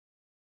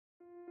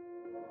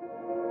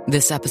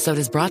This episode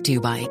is brought to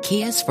you by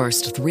Kia's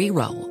first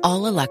three-row,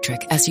 all-electric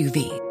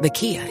SUV, the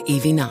Kia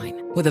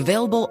EV9, with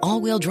available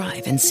all-wheel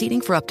drive and seating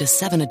for up to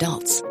 7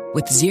 adults.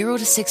 With 0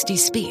 to 60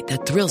 speed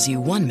that thrills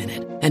you 1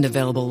 minute and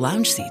available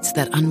lounge seats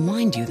that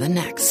unwind you the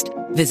next.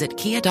 Visit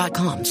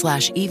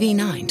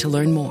kia.com/EV9 to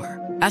learn more.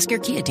 Ask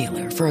your Kia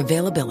dealer for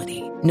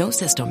availability. No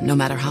system, no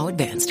matter how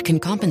advanced, can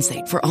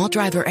compensate for all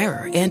driver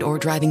error and or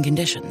driving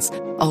conditions.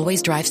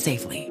 Always drive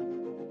safely.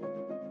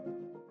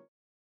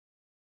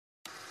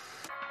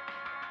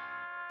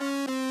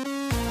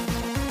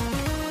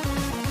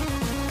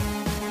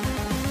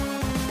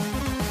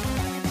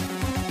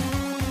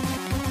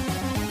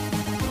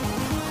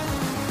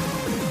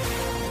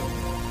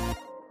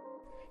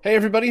 Hey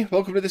everybody,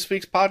 welcome to this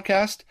week's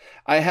podcast.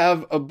 I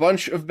have a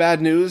bunch of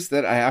bad news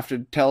that I have to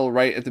tell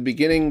right at the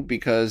beginning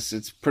because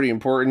it's pretty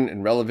important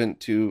and relevant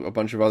to a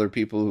bunch of other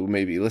people who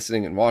may be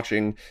listening and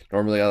watching.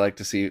 Normally I like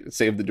to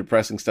save the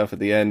depressing stuff at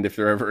the end if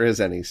there ever is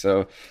any.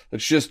 So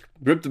let's just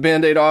rip the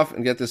Band-Aid off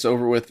and get this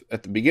over with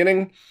at the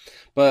beginning.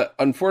 But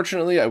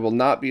unfortunately, I will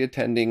not be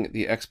attending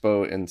the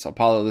expo in Sao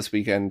Paulo this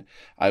weekend.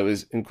 I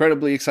was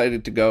incredibly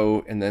excited to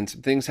go, and then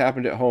some things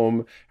happened at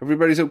home.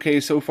 Everybody's okay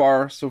so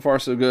far so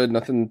good,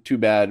 nothing too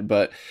bad.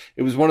 But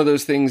it was one of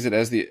those things that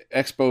as the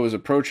expo was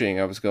approaching,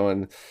 I was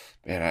going,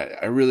 man,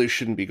 I really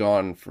shouldn't be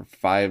gone for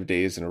 5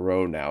 days in a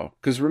row now.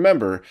 Because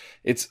remember,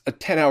 it's a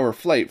 10-hour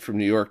flight from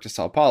New York to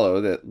Sao Paulo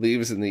that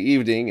leaves in the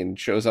evening and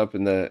shows up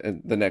in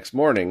the next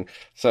morning.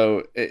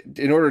 So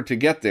in order to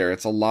get there,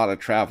 it's a lot of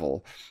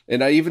travel.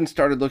 And I even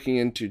started looking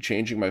into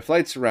changing my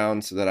flights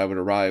around so that I would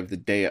arrive the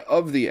day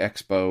of the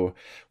expo,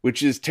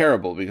 which is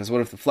terrible because what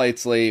if the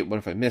flight's late? What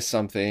if I miss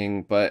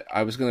something? But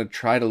I was going to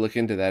try to look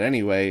into that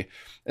anyway.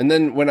 And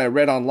then when I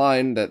read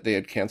online that they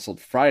had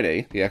canceled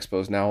Friday, the expo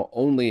is now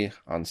only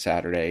on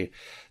Saturday,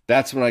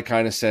 that's when I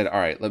kind of said, all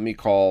right, let me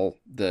call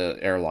the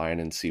airline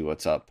and see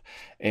what's up.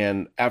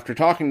 And after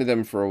talking to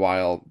them for a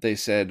while, they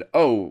said,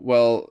 oh,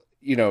 well,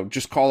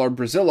 just call our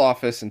Brazil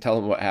office and tell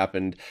them what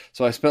happened.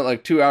 So I spent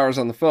like 2 hours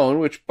on the phone,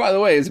 which, by the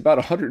way, is about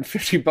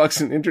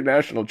 $150 in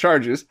international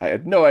charges. I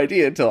had no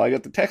idea until I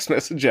got the text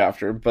message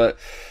after, but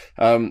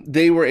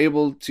they were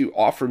able to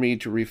offer me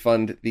to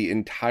refund the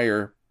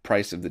entire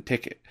price of the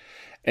ticket.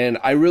 And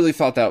I really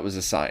thought that was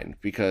a sign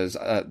because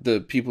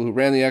the people who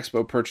ran the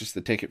expo purchased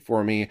the ticket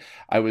for me.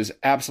 I was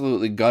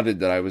absolutely gutted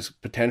that I was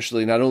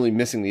potentially not only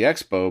missing the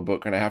expo, but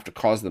going to have to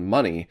cause them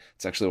money.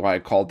 It's actually why I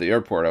called the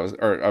airport. I was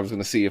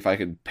going to see if I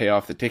could pay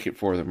off the ticket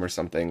for them or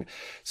something.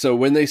 So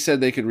when they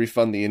said they could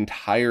refund the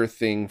entire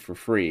thing for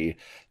free,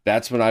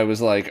 that's when I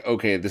was like,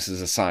 okay, this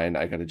is a sign.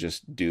 I got to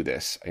just do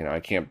this. I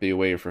can't be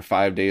away for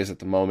 5 days at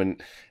the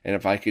moment. And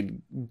if I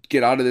could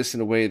get out of this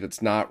in a way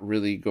that's not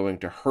really going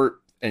to hurt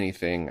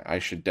anything, I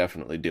should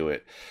definitely do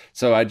it.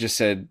 So I just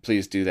said,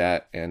 please do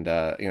that. And,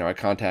 I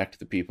contacted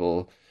the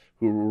people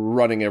who were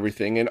running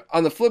everything. And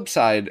on the flip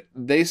side,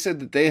 they said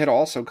that they had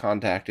also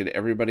contacted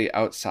everybody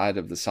outside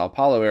of the Sao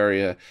Paulo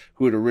area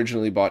who had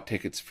originally bought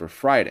tickets for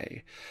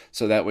Friday.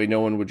 So that way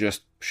no one would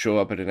just show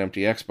up at an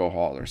empty expo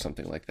hall or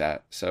something like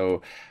that.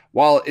 So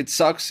while it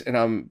sucks and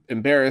I'm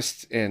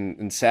embarrassed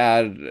and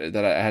sad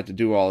that I had to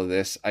do all of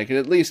this, I can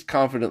at least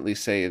confidently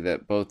say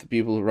that both the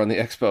people who run the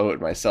expo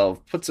and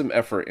myself put some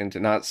effort into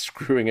not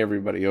screwing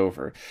everybody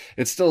over.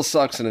 It still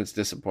sucks and it's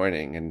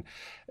disappointing. And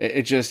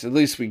it just, at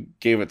least we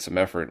gave it some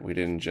effort. We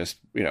didn't just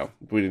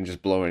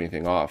blow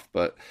anything off.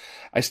 But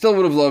I still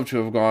would have loved to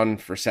have gone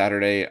for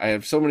Saturday. I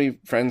have so many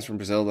friends from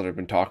Brazil that I've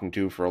been talking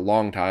to for a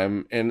long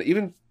time, and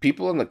even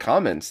people in the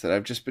comments that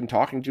I've just been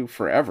talking to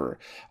forever.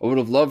 I would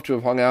have loved to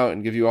have hung out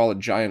and give you all a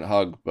giant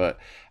hug, but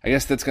I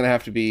guess that's going to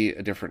have to be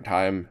a different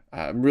time.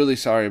 I'm really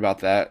sorry about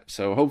that.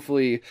 So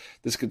hopefully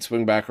this could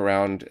swing back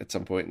around at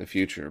some point in the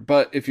future.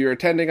 But if you're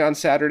attending on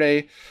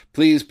Saturday,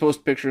 please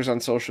post pictures on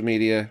social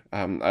media.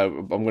 I'm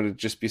going to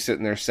just be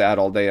sitting there sad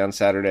all day on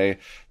Saturday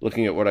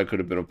looking at what I could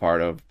have been a part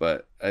of,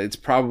 but it's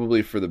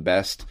probably for the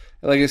best.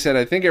 Like I said,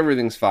 I think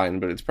everything's fine,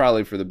 but it's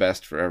probably for the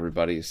best for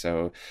everybody.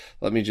 So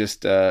let me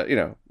just,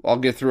 I'll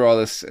get through all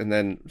this and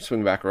then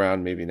swing back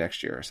around maybe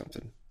next year or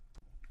something.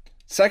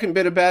 Second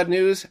bit of bad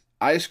news,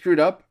 I screwed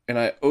up and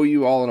I owe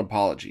you all an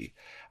apology.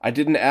 I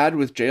did an ad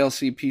with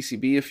JLC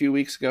PCB a few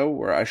weeks ago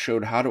where I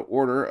showed how to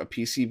order a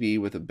PCB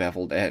with a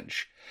beveled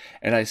edge.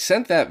 And I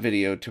sent that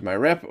video to my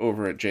rep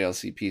over at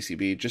JLC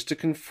PCB just to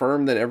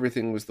confirm that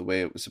everything was the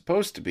way it was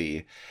supposed to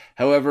be.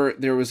 However,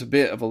 there was a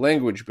bit of a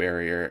language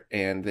barrier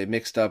and they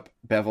mixed up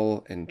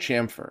bevel and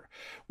chamfer,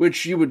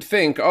 which you would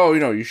think,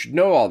 you should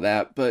know all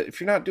that. But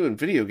if you're not doing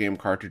video game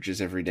cartridges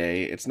every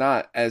day, it's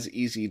not as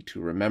easy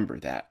to remember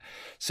that.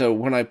 So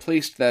when I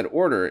placed that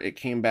order, it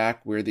came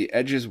back where the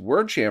edges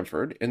were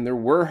chamfered and there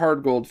were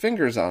hard gold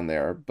fingers on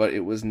there, but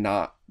it was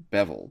not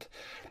beveled.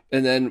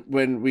 And then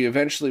when we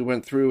eventually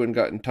went through and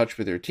got in touch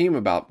with their team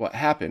about what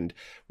happened,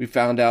 we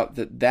found out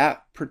that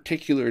that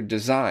particular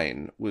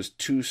design was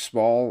too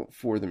small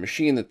for the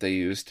machine that they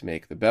used to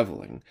make the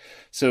beveling.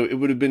 So it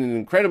would have been an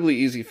incredibly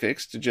easy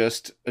fix to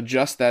just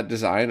adjust that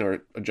design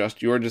or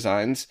adjust your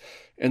designs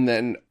and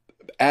then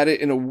add it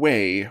in a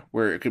way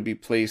where it could be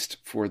placed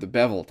for the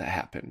bevel to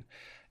happen.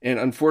 And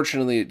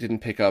unfortunately, it didn't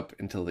pick up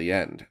until the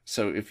end.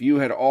 So if you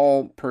had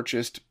all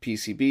purchased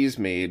PCBs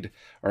made,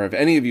 or if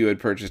any of you had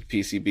purchased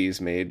PCBs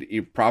made,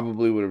 you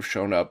probably would have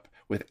shown up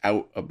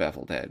without a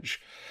beveled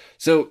edge.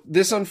 So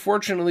this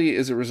unfortunately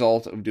is a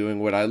result of doing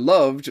what I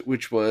loved,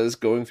 which was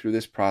going through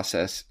this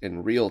process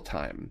in real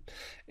time.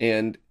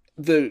 And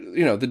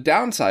the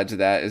downside to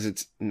that is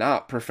it's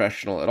not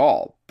professional at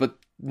all, but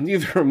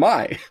neither am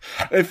I.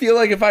 I feel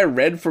like if I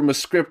read from a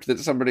script that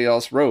somebody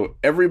else wrote,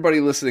 everybody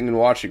listening and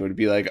watching would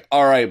be like,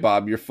 all right,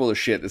 Bob, you're full of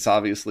shit. This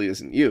obviously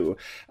isn't you.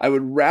 I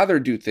would rather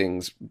do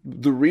things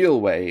the real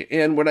way.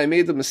 And when I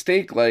made the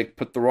mistake, like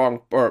put the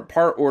wrong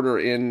part order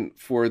in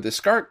for the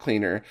SCART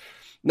cleaner,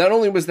 not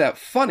only was that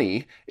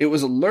funny, it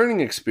was a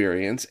learning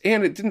experience,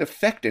 and it didn't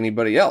affect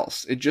anybody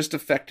else. It just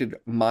affected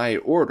my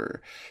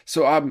order.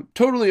 So I'm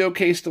totally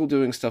okay still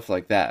doing stuff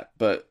like that,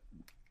 but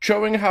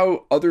showing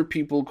how other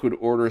people could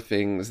order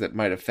things that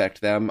might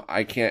affect them,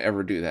 I can't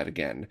ever do that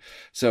again.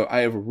 So I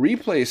have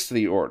replaced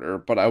the order,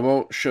 but I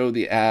won't show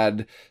the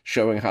ad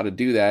showing how to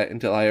do that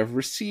until I have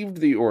received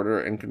the order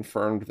and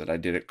confirmed that I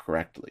did it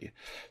correctly.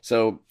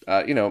 So,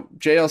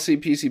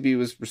 JLC PCB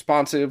was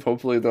responsive.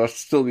 Hopefully they'll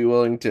still be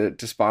willing to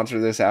sponsor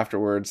this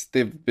afterwards.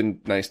 They've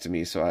been nice to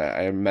me, so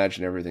I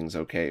imagine everything's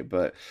okay.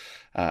 But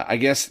I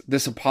guess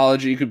this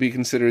apology could be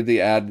considered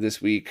the ad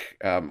this week.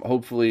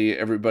 Hopefully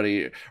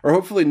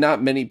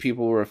not many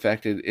people were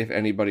affected, if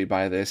anybody,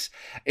 by this.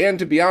 And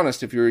to be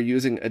honest, if you were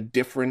using a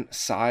different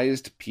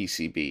sized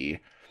PCB,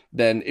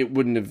 then it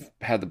wouldn't have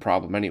had the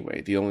problem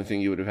anyway. The only thing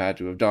you would have had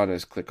to have done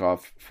is click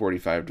off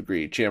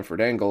 45-degree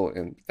chamfered angle,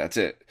 and that's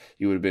it.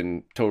 You would have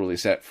been totally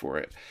set for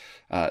it.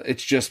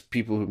 It's just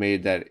people who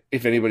made that,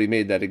 if anybody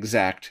made that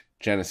exact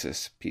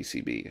Genesis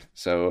PCB.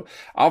 So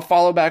I'll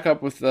follow back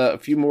up with a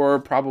few more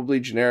probably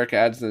generic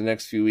ads in the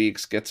next few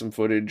weeks, get some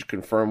footage,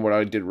 confirm what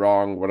I did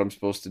wrong, what I'm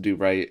supposed to do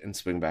right, and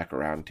swing back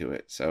around to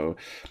it. So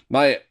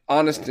my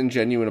honest and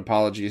genuine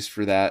apologies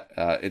for that.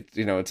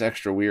 It's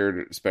extra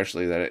weird,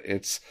 especially that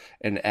it's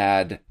an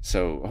ad.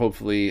 So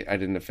hopefully I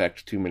didn't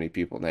affect too many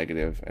people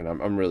negative, and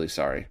I'm really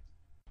sorry.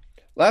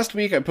 Last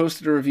week, I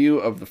posted a review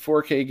of the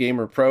 4K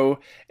Gamer Pro,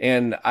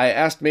 and I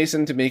asked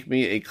Mason to make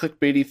me a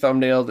clickbaity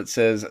thumbnail that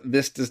says,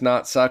 "This does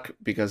not suck,"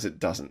 because it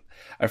doesn't.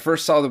 I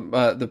first saw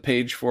the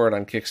page for it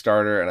on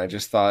Kickstarter, and I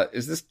just thought,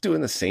 is this doing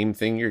the same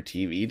thing your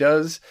TV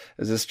does?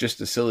 Is this just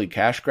a silly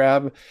cash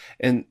grab?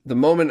 And the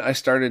moment I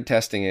started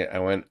testing it, I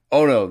went,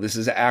 oh no, this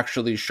is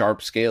actually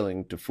sharp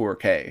scaling to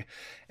 4K.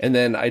 And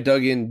then I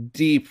dug in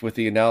deep with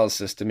the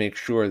analysis to make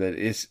sure that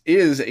it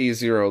is a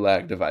zero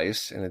lag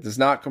device, and it does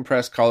not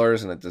compress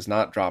colors, and it does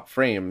not drop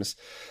frames.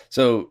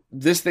 So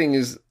this thing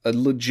is a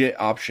legit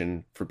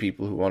option for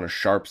people who want to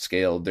sharp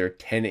scale their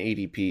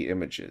 1080p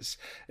images.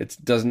 It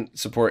doesn't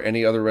support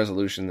any other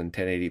resolution than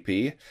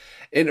 1080p.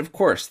 And of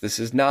course, this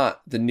is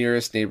not the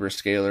nearest neighbor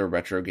scaler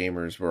retro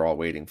gamers we're all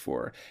waiting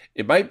for.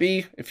 It might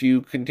be if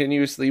you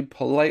continuously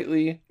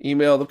politely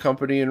email the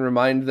company and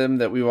remind them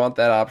that we want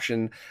that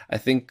option. I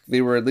think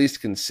they were at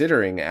least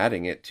considering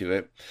adding it to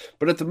it.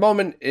 But at the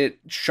moment, it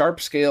sharp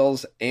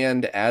scales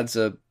and adds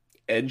a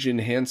edge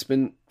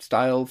enhancement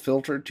style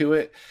filter to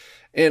it.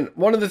 And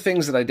one of the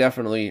things that I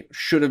definitely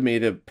should have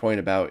made a point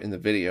about in the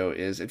video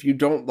is if you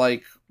don't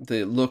like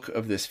the look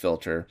of this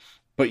filter,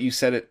 but you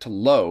set it to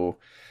low,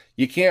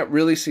 you can't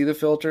really see the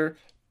filter,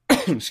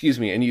 excuse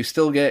me, and you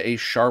still get a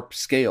sharp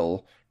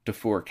scale to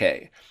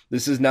 4K.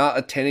 This is not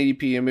a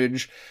 1080p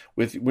image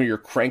when you're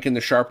cranking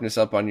the sharpness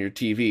up on your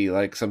TV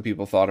like some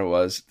people thought it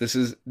was. This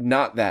is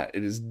not that.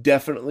 It is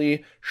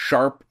definitely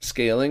sharp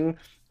scaling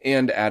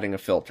and adding a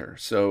filter.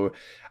 So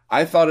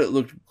I thought it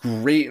looked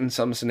great in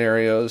some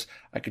scenarios.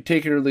 I could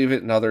take it or leave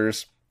it in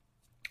others.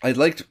 I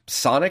liked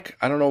Sonic.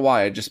 I don't know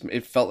why.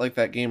 It felt like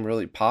that game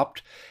really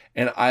popped.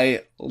 And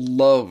I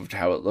loved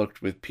how it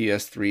looked with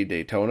PS3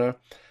 Daytona.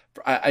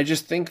 I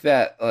just think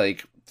that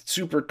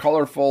super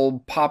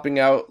colorful, popping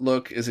out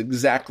look is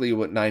exactly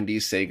what 90s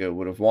Sega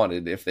would have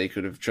wanted if they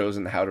could have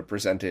chosen how to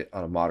present it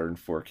on a modern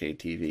 4K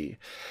TV.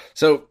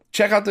 So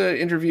check out the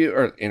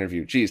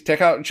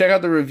check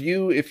out the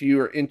review if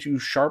you are into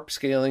sharp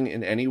scaling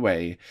in any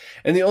way.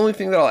 And the only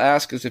thing that I'll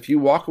ask is if you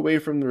walk away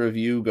from the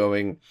review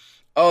going,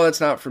 oh,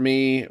 that's not for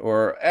me,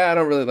 or I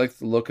don't really like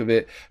the look of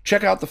it,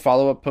 check out the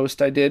follow-up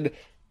post I did.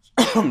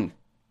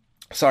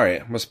 Sorry,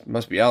 it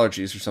must be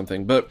allergies or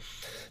something, but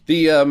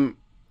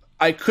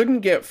I couldn't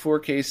get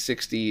 4K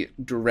 60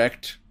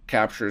 direct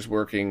captures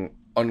working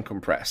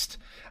uncompressed.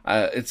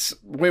 It's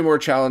way more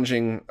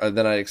challenging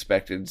than I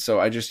expected, so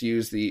I just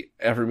used the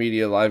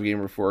Evermedia Live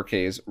Gamer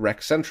 4K's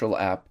Rec Central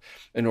app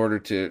in order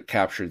to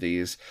capture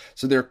these.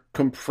 So they're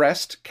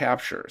compressed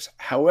captures.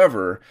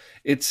 However,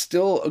 it's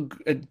still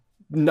a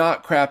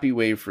not crappy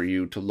way for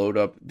you to load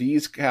up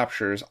these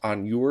captures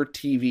on your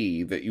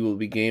TV that you will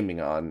be gaming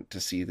on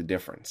to see the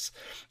difference.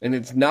 And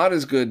it's not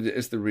as good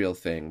as the real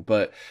thing,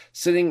 but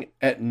sitting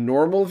at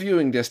normal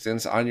viewing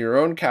distance on your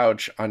own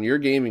couch, on your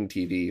gaming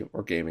TV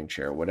or gaming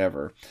chair,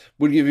 whatever,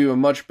 would give you a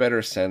much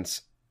better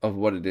sense of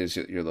what it is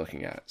that you're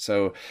looking at.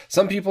 So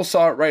some people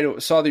saw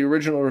the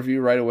original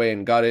review right away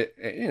and got it,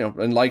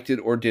 and liked it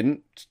or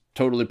didn't.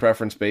 Totally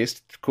preference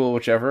based, cool,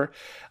 whichever.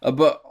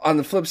 But on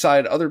the flip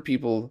side, other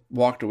people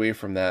walked away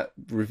from that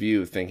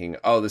review thinking,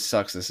 oh, this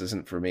sucks, this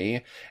isn't for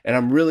me. And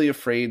I'm really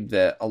afraid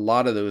that a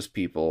lot of those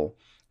people,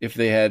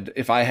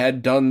 if I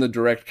had done the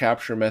direct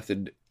capture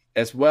method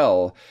as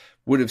well,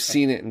 would have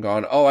seen it and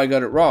gone, oh, I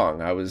got it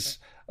wrong. I was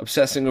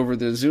obsessing over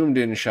the zoomed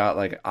in shot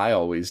like I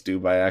always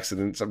do by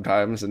accident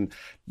sometimes, and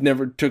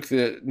never took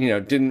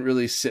didn't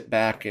really sit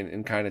back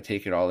and kind of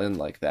take it all in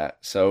like that.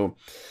 So,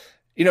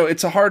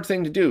 it's a hard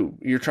thing to do.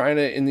 You're trying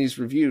to, in these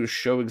reviews,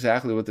 show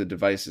exactly what the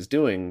device is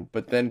doing,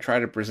 but then try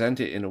to present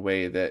it in a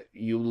way that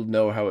you'll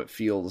know how it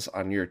feels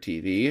on your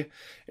TV.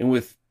 And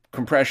with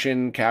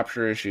compression,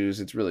 capture issues,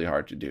 it's really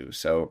hard to do.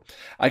 So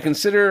I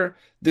consider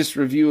this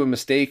review a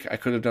mistake. I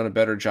could have done a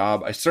better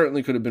job. I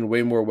certainly could have been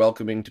way more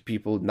welcoming to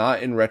people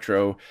not in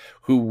retro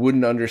who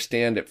wouldn't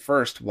understand at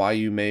first why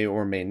you may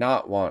or may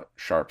not want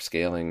sharp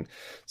scaling.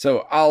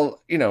 So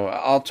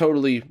I'll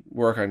totally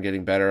work on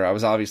getting better. I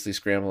was obviously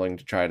scrambling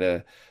to try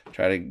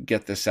to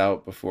get this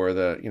out before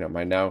the,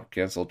 my now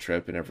canceled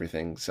trip and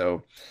everything.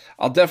 So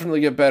I'll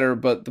definitely get better,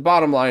 but the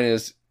bottom line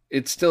is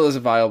it still is a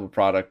viable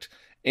product.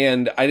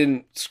 And I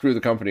didn't screw the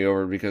company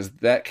over because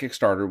that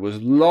Kickstarter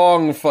was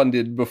long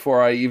funded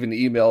before I even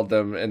emailed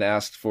them and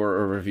asked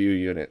for a review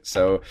unit.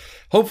 So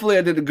hopefully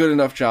I did a good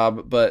enough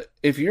job. But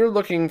if you're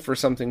looking for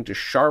something to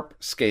sharp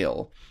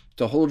scale,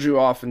 to hold you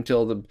off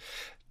until the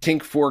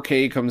Tink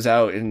 4K comes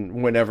out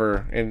and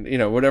whenever, and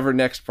whatever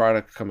next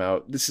product come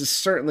out, this is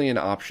certainly an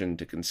option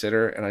to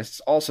consider. And I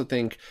also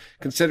think,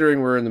 considering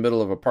we're in the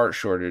middle of a part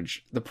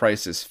shortage, the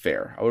price is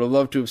fair. I would have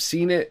loved to have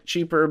seen it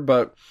cheaper,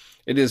 but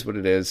it is what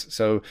it is.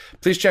 So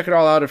please check it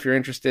all out if you're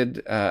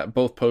interested.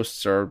 Both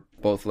posts are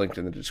both linked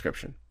in the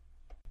description.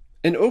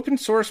 An open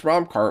source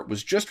ROM cart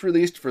was just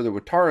released for the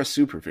Watara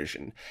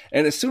Supervision,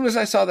 and as soon as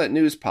I saw that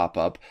news pop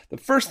up, the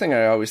first thing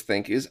I always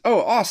think is,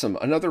 oh, awesome,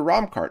 another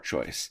ROM cart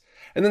choice.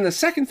 And then the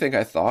second thing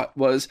I thought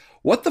was,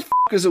 what the f***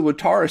 is a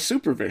Watara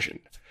Supervision?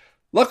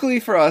 Luckily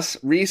for us,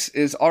 Reese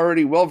is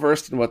already well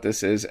versed in what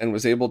this is and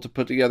was able to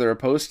put together a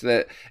post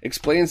that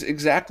explains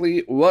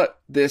exactly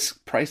what this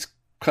price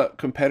cut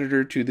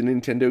competitor to the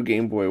Nintendo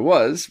Game Boy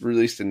was,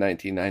 released in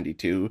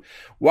 1992,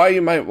 why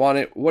you might want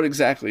it, what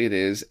exactly it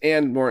is,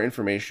 and more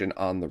information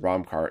on the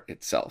ROM cart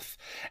itself.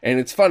 And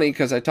it's funny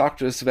because I talked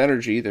to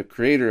Svenergy, the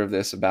creator of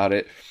this, about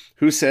it,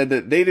 who said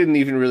that they didn't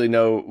even really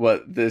know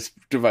what this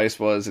device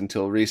was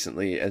until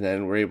recently, and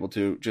then were able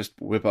to just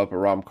whip up a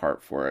ROM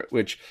cart for it,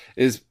 which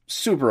is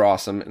super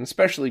awesome, and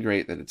especially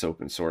great that it's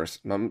open source.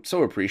 I'm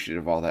so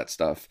appreciative of all that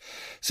stuff.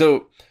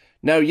 So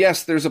now,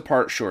 yes, there's a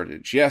part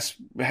shortage. Yes,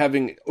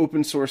 having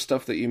open source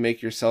stuff that you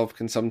make yourself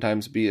can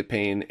sometimes be a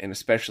pain, and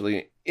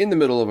especially in the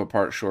middle of a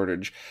part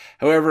shortage.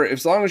 However,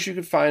 as long as you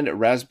could find a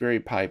Raspberry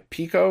Pi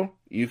Pico,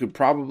 you could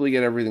probably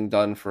get everything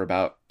done for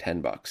about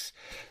 $10.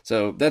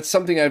 So that's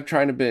something I'm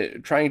trying to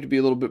be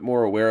a little bit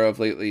more aware of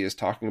lately, is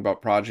talking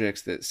about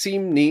projects that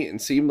seem neat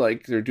and seem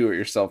like they're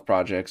do-it-yourself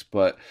projects,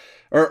 but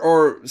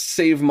or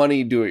save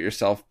money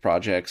do-it-yourself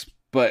projects.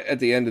 But at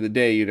the end of the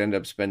day, you'd end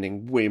up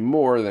spending way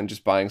more than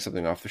just buying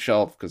something off the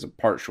shelf because of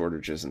part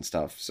shortages and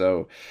stuff.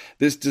 So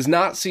this does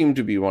not seem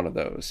to be one of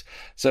those.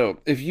 So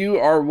if you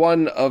are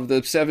one of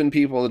the 7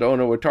 people that own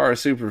a Watara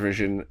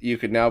Supervision, you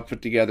could now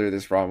put together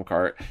this ROM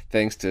cart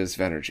thanks to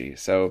Svenergy.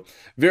 So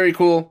very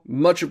cool.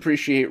 Much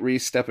appreciate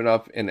Reese stepping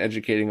up and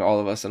educating all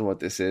of us on what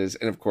this is.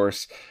 And of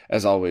course,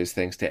 as always,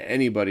 thanks to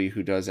anybody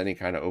who does any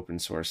kind of open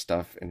source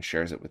stuff and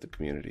shares it with the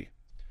community.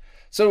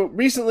 So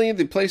recently,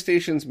 the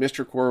PlayStation's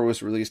Mr. Core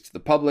was released to the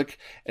public,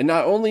 and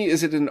not only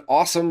is it an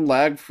awesome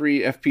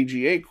lag-free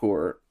FPGA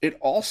core, it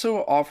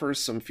also offers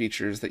some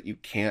features that you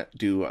can't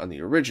do on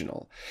the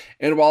original.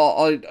 And while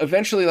I'd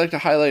eventually like to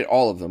highlight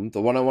all of them,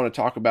 the one I want to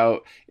talk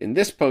about in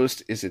this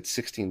post is its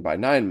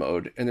 16:9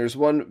 mode, and there's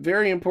one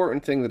very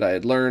important thing that I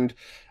had learned.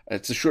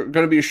 It's going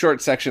to be a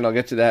short section, I'll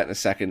get to that in a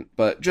second,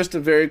 but just a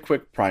very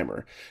quick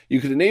primer. You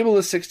could enable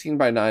a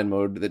 16:9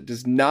 mode that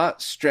does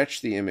not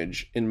stretch the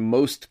image in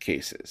most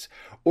cases.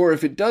 Or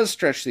if it does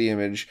stretch the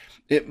image,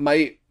 it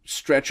might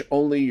stretch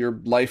only your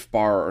life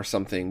bar or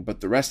something,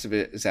 but the rest of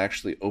it is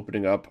actually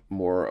opening up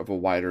more of a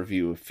wider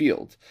view of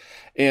field.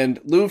 And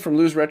Lou from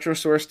Lou's Retro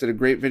Source did a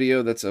great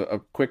video that's a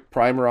quick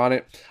primer on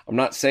it. I'm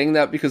not saying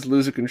that because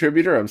Lou's a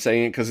contributor, I'm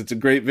saying it because it's a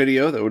great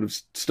video that would have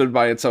stood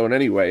by its own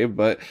anyway,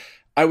 but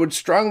I would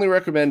strongly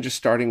recommend just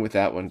starting with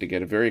that one to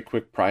get a very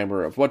quick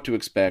primer of what to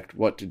expect,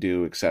 what to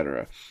do,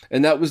 etc.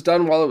 And that was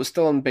done while it was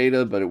still in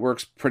beta, but it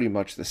works pretty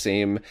much the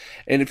same.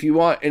 And if you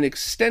want an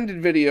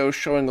extended video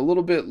showing a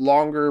little bit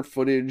longer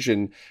footage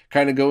and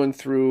kind of going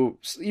through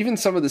even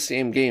some of the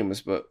same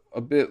games, but a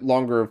bit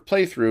longer of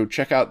playthrough,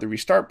 check out the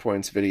Restart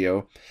Points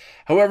video.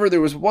 However, there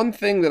was one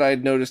thing that I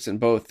had noticed in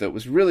both that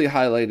was really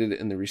highlighted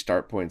in the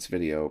Restart Points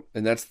video,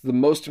 and that's the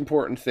most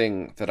important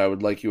thing that I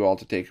would like you all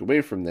to take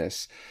away from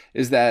this,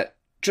 is that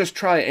just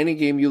try any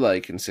game you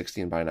like in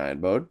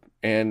 16:9 mode,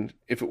 and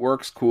if it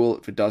works, cool.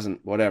 If it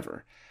doesn't,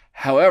 whatever.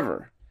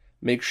 However,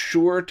 make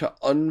sure to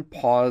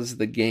unpause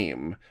the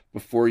game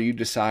before you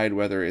decide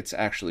whether it's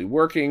actually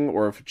working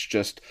or if it's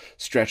just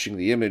stretching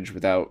the image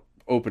without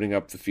opening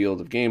up the field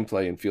of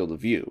gameplay and field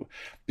of view.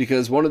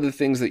 Because one of the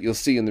things that you'll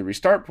see in the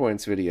Restart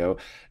Points video,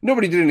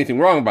 nobody did anything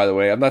wrong, by the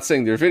way. I'm not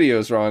saying their video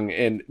is wrong,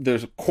 and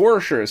the core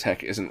sure as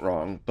heck isn't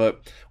wrong,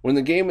 but when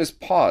the game is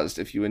paused,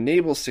 if you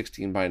enable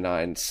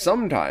 16:9,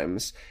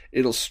 sometimes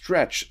it'll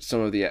stretch some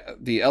of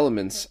the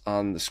elements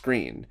on the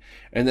screen.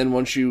 And then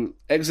once you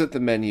exit the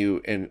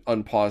menu and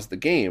unpause the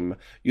game,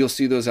 you'll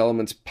see those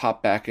elements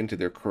pop back into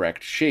their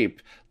correct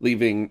shape,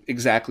 leaving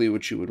exactly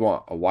what you would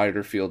want: a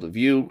wider field of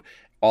view.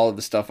 All of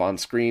the stuff on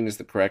screen is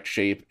the correct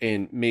shape,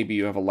 and maybe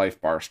you have a life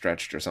bar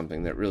stretched or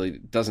something that really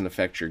doesn't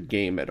affect your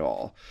game at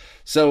all.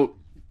 So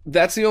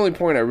that's the only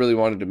point I really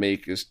wanted to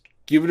make, is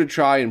give it a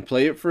try and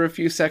play it for a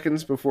few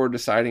seconds before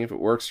deciding if it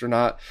works or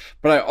not.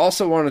 But I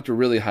also wanted to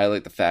really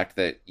highlight the fact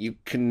that you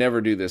can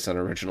never do this on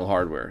original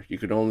hardware. You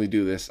could only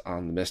do this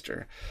on the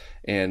Mister.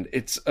 And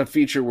it's a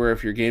feature where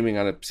if you're gaming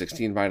on a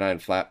 16:9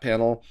 flat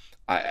panel,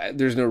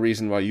 there's no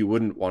reason why you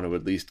wouldn't want to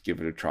at least give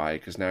it a try,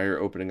 because now you're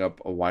opening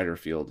up a wider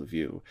field of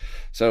view.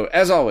 So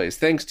as always,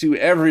 thanks to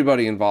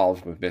everybody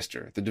involved with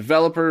Mister, the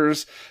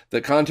developers,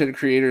 the content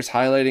creators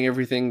highlighting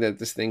everything that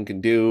this thing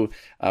can do.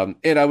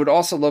 And I would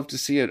also love to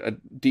see a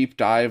deep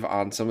dive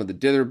on some of the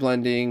dither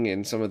blending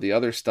and some of the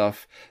other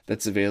stuff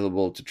that's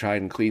available to try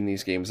and clean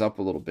these games up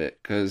a little bit,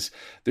 because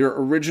their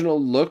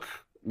original look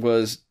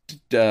was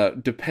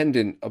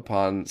dependent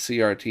upon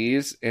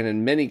CRTs, and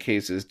in many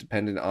cases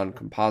dependent on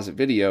composite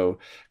video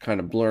kind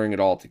of blurring it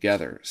all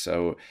together.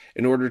 So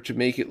in order to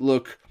make it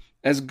look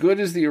as good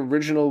as the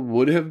original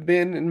would have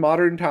been in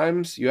modern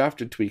times, you have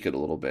to tweak it a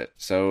little bit.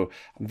 So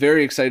I'm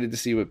very excited to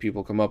see what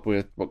people come up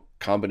with, what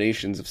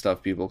combinations of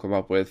stuff people come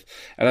up with,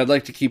 and I'd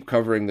like to keep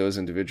covering those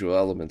individual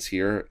elements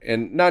here,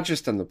 and not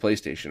just on the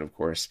PlayStation, of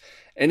course.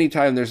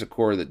 Anytime there's a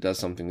core that does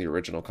something the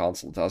original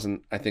console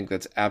doesn't, I think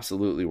that's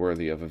absolutely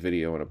worthy of a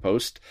video and a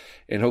post,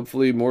 and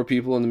hopefully more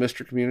people in the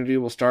Mister community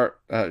will start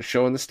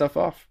showing this stuff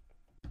off.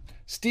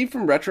 Steve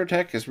from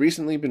RetroTech has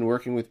recently been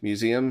working with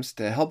museums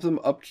to help them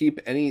upkeep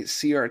any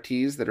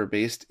CRTs that are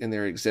based in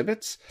their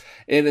exhibits.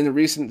 And in the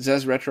recent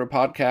Zez Retro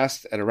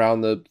podcast, at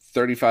around the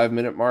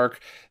 35-minute mark,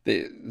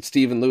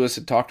 Steve and Lewis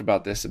had talked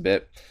about this a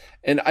bit.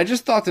 And I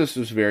just thought this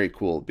was very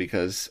cool,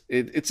 because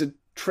it's a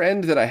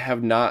trend that I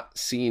have not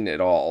seen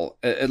at all,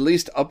 at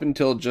least up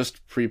until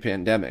just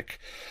pre-pandemic.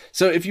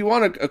 So if you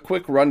want a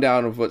quick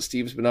rundown of what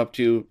Steve's been up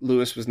to,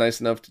 Lewis was nice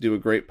enough to do a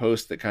great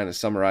post that kind of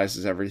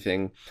summarizes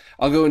everything.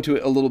 I'll go into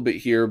it a little bit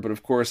here, but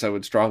of course I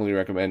would strongly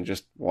recommend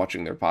just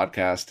watching their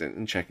podcast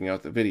and checking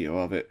out the video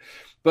of it.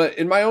 But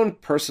in my own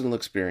personal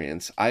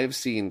experience, I have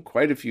seen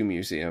quite a few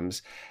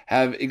museums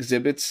have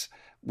exhibits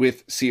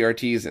with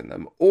CRTs in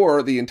them,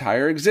 or the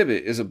entire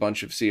exhibit is a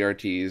bunch of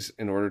CRTs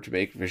in order to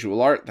make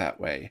visual art that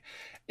way.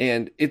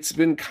 And it's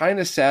been kind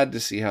of sad to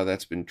see how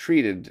that's been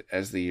treated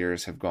as the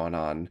years have gone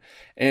on.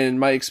 And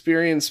my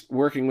experience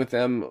working with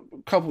them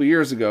a couple of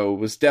years ago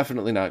was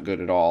definitely not good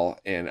at all.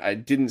 And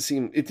it didn't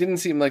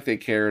seem like they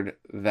cared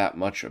that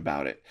much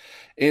about it.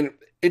 And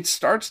it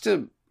starts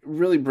to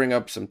really bring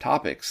up some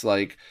topics,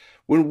 like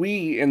when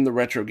we in the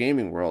retro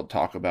gaming world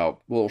talk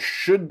about, well,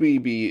 should we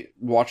be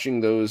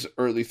watching those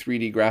early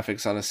 3D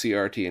graphics on a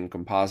CRT and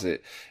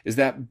composite? Is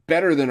that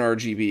better than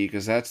RGB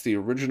because that's the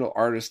original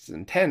artist's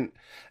intent?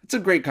 It's a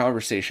great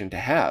conversation to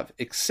have,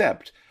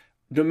 except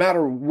no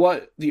matter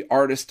what the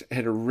artist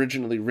had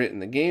originally written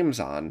the games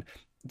on,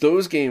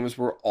 those games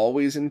were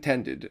always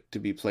intended to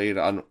be played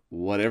on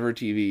whatever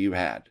TV you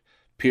had.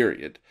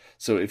 Period.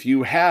 So if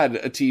you had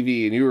a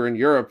TV and you were in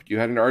Europe, you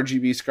had an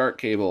RGB SCART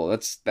cable,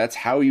 that's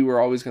how you were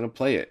always going to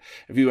play it.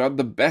 If you had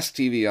the best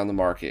TV on the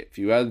market, if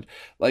you had,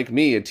 like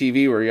me, a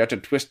TV where you had to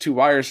twist two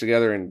wires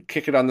together and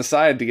kick it on the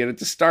side to get it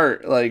to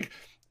start,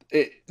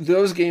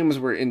 those games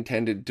were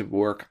intended to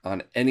work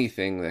on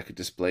anything that could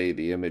display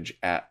the image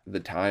at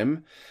the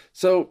time.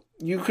 So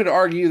you could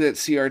argue that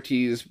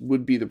CRTs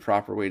would be the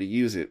proper way to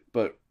use it,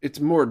 but it's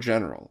more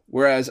general.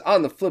 Whereas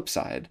on the flip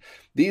side,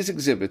 these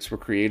exhibits were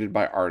created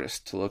by artists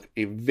to look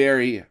a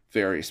very,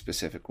 very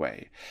specific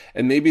way.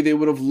 And maybe they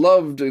would have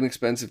loved an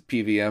expensive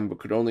PVM but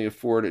could only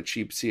afford a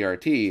cheap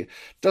CRT.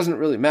 Doesn't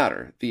really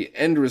matter. The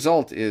end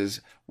result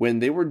is, when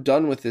they were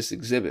done with this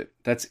exhibit,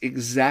 that's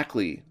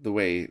exactly the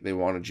way they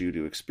wanted you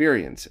to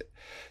experience it.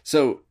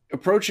 So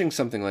approaching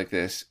something like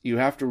this, you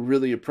have to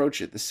really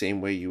approach it the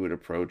same way you would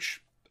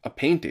approach a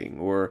painting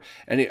or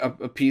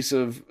a piece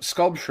of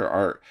sculpture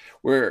art,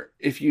 where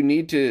if you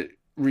need to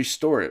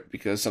restore it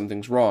because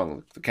something's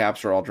wrong, the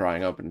caps are all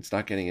drying up and it's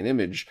not getting an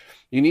image,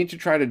 you need to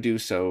try to do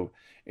so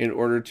in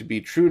order to be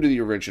true to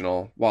the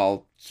original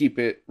while keep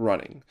it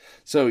running.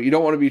 So you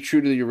don't want to be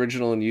true to the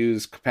original and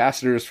use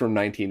capacitors from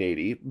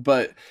 1980,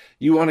 but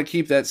you want to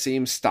keep that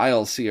same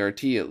style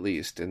CRT at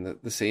least and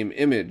the same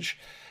image.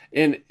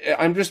 And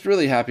I'm just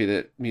really happy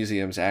that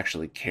museums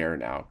actually care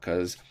now,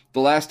 because the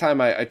last time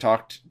I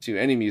talked to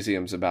any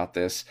museums about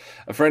this,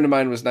 a friend of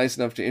mine was nice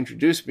enough to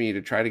introduce me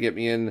to try to get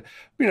me in,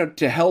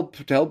 to help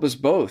us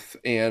both.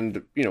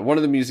 And, one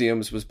of the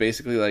museums was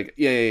basically like,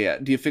 yeah.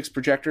 Do you fix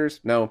projectors?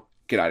 No,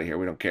 get out of here.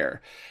 We don't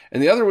care.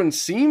 And the other one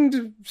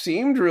seemed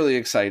really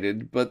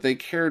excited, but they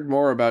cared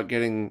more about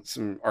getting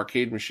some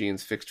arcade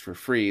machines fixed for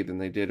free than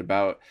they did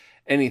about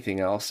anything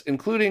else,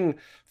 including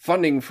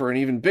funding for an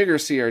even bigger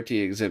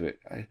CRT exhibit.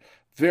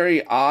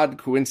 Very odd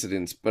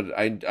coincidence, but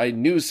I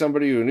knew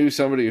somebody who knew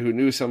somebody who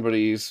knew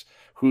somebody's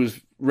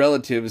whose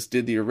relatives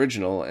did the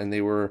original, and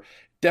they were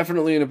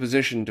definitely in a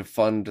position to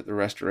fund the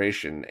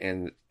restoration.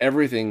 And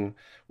everything,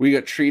 we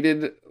got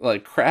treated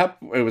like crap.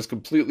 It was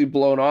completely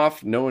blown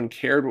off. No one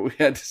cared what we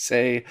had to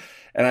say.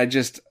 And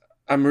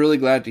I'm really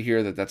glad to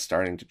hear that that's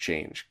starting to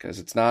change, because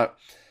it's not,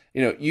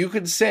 you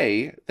could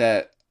say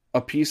that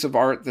a piece of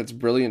art that's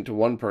brilliant to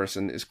one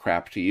person is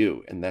crap to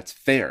you, and that's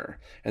fair,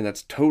 and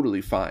that's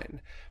totally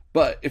fine.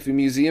 But if a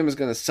museum is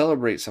going to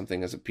celebrate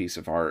something as a piece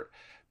of art,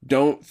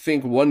 don't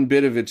think one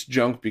bit of it's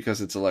junk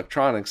because it's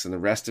electronics and the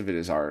rest of it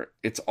is art.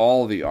 It's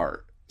all the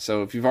art.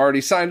 So if you've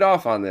already signed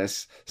off on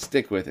this,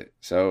 stick with it.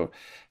 So,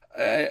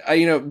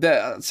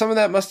 some of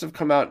that must have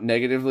come out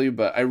negatively,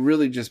 but I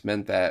really just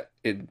meant that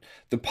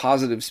the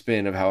positive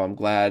spin of how I'm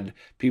glad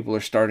people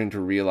are starting to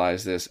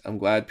realize this. I'm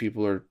glad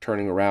people are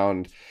turning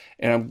around,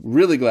 and I'm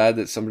really glad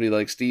that somebody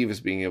like Steve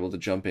is being able to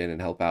jump in and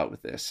help out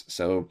with this.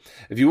 So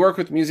if you work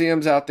with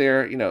museums out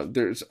there,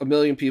 there's a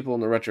million people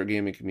in the retro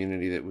gaming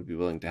community that would be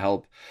willing to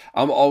help.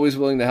 I'm always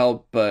willing to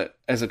help, but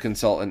as a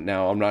consultant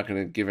now, I'm not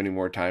going to give any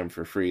more time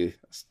for free.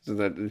 So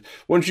that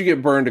once you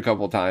get burned a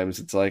couple times,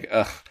 it's like,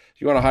 ugh.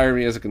 You want to hire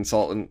me as a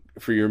consultant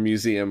for your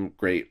museum,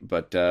 great,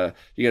 but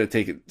you got to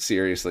take it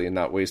seriously and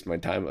not waste my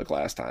time like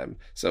last time.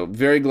 So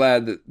very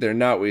glad that they're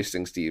not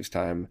wasting Steve's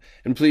time.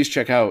 And please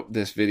check out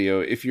this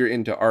video if you're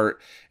into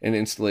art and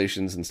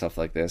installations and stuff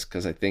like this,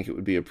 because I think it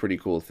would be a pretty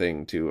cool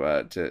thing to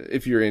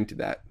if you're into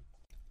that.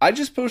 I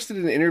just posted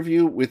an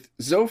interview with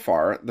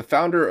Zophar, the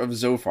founder of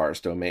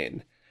Zophar's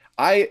Domain.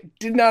 I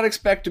did not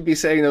expect to be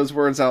saying those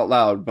words out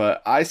loud,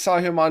 but I saw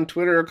him on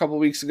Twitter a couple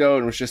weeks ago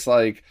and was just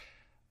like,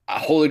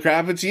 holy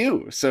crap, it's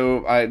you.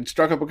 So I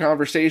struck up a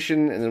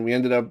conversation, and then we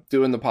ended up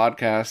doing the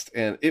podcast,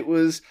 and it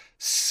was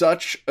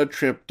such a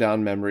trip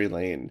down memory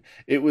lane.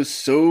 It was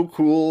so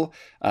cool.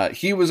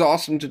 He was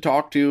awesome to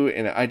talk to,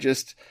 and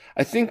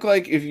I think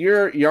like if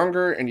you're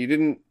younger and you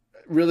didn't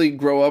really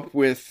grow up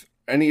with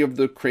any of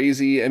the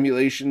crazy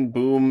emulation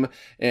boom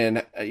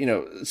and,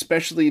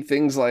 especially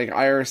things like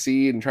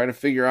IRC and trying to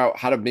figure out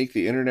how to make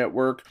the internet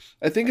work,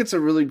 I think it's a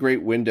really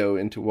great window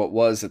into what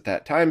was at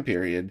that time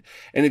period.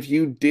 And if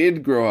you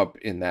did grow up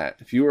in that,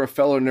 if you were a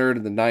fellow nerd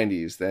in the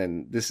 90s,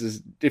 then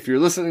if you're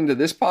listening to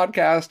this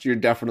podcast, you're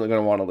definitely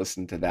going to want to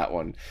listen to that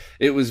one.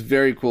 It was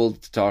very cool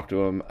to talk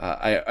to him.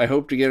 I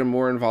hope to get him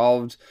more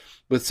involved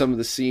with some of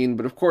the scene,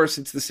 but of course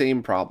it's the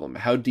same problem.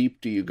 How deep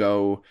do you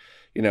go?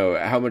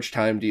 How much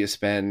time do you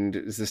spend?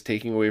 Is this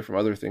taking away from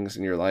other things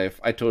in your life?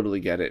 I totally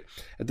get it.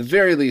 At the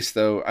very least,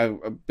 though,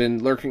 I've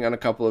been lurking on a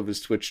couple of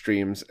his Twitch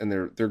streams, and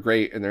they're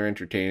great and they're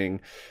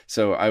entertaining.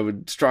 So I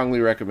would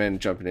strongly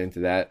recommend jumping into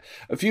that.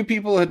 A few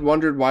people had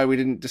wondered why we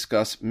didn't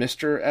discuss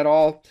Mr. at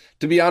all.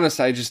 To be honest,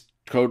 I just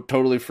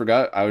totally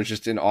forgot. I was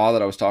just in awe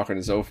that I was talking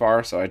to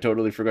Zophar, so I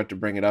totally forgot to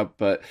bring it up,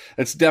 but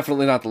it's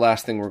definitely not the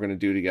last thing we're going to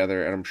do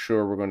together, and I'm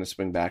sure we're going to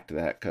swing back to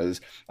that, because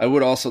I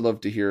would also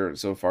love to hear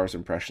Zophar's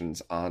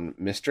impressions on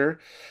Mr.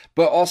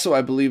 But also,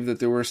 I believe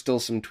that there were still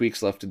some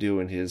tweaks left to do,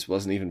 and his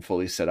wasn't even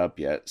fully set up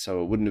yet,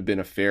 so it wouldn't have been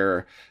a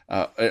fair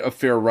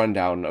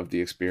rundown of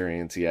the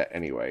experience yet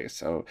anyway.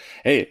 So,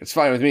 hey, it's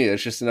fine with me.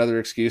 It's just another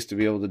excuse to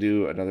be able to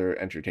do another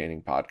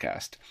entertaining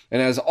podcast.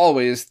 And as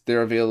always,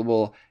 they're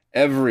available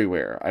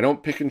everywhere. I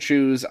don't pick and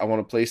choose. I want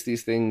to place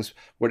these things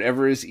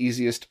whatever is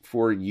easiest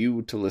for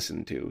you to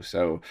listen to.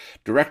 So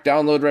direct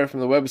download right from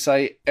the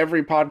website,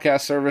 every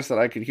podcast service that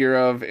I could hear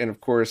of, and of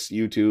course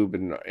YouTube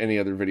and any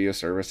other video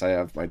service. I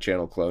have my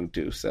channel cloned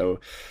too. So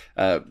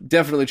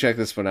definitely check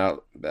this one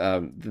out.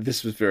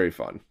 This was very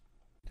fun.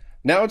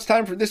 Now it's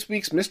time for this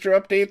week's Mr.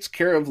 Updates,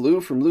 care of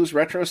Lou from Lou's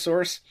Retro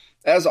Source.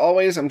 As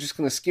always, I'm just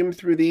going to skim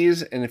through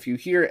these, and if you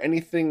hear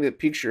anything that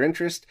piques your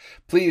interest,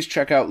 please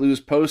check out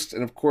Lou's post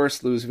and, of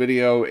course, Lou's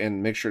video,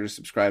 and make sure to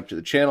subscribe to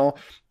the channel.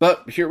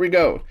 But here we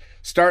go.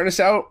 Starting us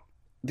out,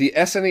 the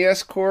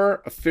SNES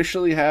Core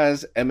officially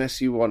has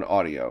MSU1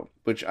 audio,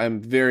 which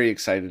I'm very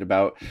excited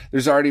about.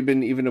 There's already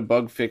been even a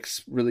bug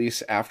fix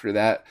release after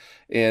that,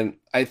 and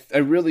I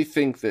really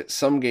think that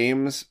some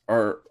games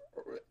are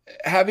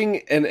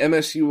having an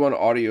MSU1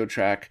 audio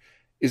track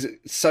is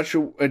such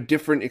a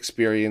different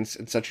experience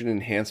and such an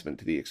enhancement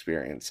to the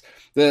experience.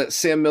 The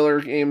Sam Miller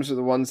games are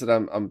the ones that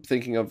I'm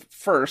thinking of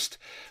first,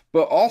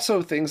 but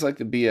also things like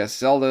the BS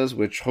Zeldas,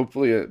 which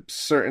hopefully a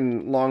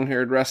certain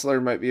long-haired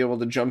wrestler might be able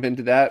to jump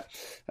into that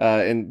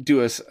and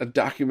do a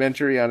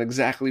documentary on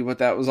exactly what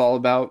that was all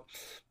about.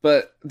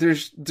 But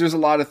there's a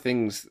lot of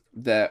things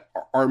that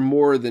are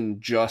more than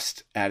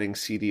just adding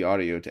CD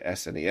audio to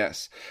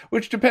SNES,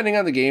 which depending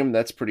on the game,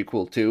 that's pretty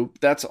cool too.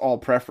 That's all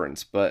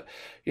preference. But,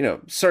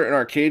 certain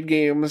arcade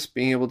games,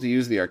 being able to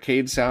use the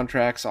arcade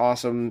soundtrack's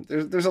awesome.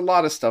 There's a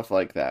lot of stuff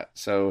like that.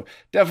 So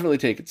definitely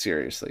take it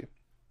seriously.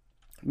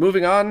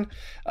 Moving on,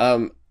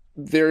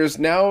 there's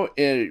now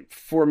a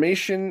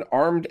Formation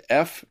Armed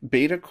F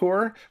beta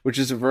core, which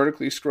is a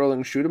vertically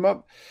scrolling shoot 'em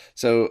up.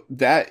 So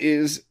that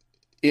is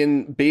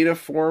in beta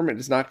form. It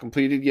is not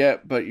completed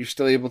yet, but you're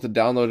still able to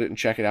download it and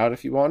check it out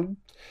if you wanted.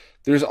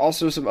 There's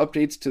also some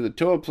updates to the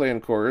Toa Plan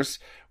cores,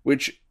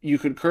 which you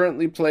could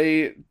currently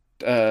play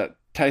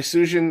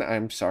Taisujin,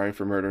 I'm sorry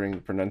for murdering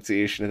the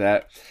pronunciation of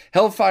that,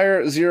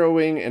 Hellfire, Zero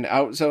Wing, and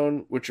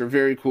Outzone, which are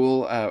very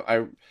cool.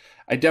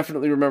 I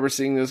definitely remember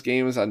seeing those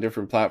games on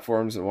different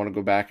platforms and want to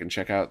go back and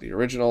check out the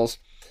originals.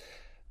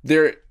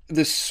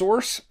 The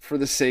source for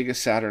the Sega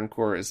Saturn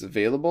core is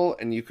available,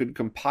 and you could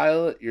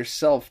compile it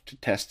yourself to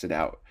test it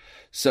out.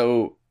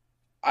 So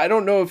I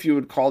don't know if you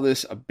would call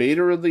this a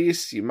beta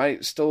release. You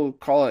might still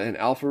call it an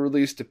alpha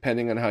release,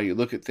 depending on how you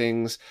look at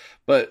things.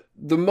 But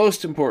the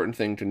most important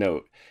thing to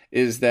note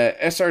is that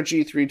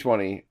SRG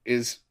 320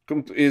 is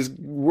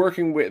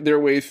working their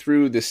way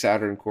through the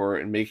Saturn core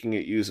and making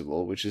it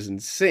usable, which is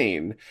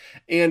insane.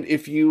 And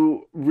if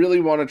you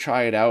really want to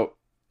try it out,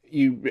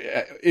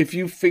 if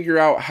you figure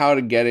out how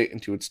to get it and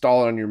to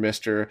install it on your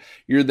Mister,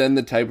 you're then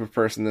the type of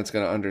person that's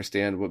going to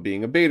understand what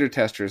being a beta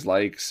tester is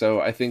like. So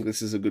I think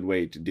this is a good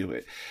way to do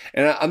it.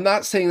 And I'm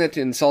not saying that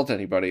to insult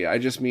anybody. I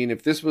just mean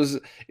if this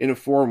was in a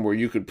form where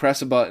you could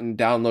press a button,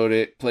 download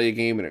it, play a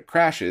game, and it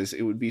crashes,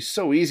 it would be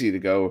so easy to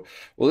go,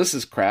 well, this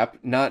is crap,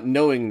 not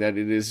knowing that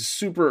it is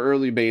super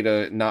early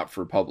beta, not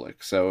for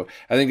public. So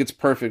I think it's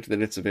perfect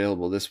that it's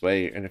available this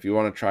way. And if you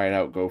want to try it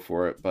out, go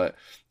for it. But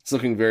it's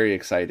looking very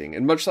exciting.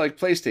 And much like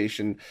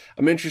PlayStation,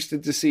 I'm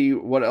interested to see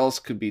what else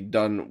could be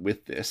done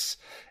with this.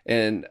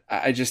 And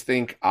I just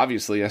think,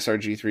 obviously,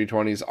 SRG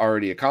 320's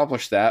already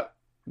accomplished that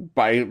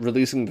by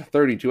releasing the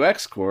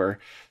 32X core.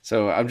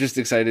 So I'm just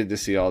excited to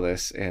see all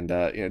this. And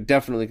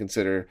definitely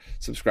consider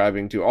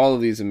subscribing to all of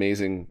these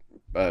amazing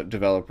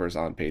developers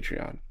on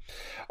Patreon.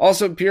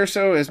 Also,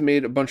 Pearso has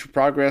made a bunch of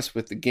progress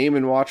with the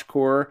Game & Watch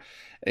core,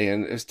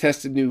 and has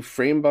tested new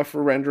frame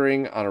buffer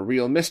rendering on a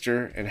real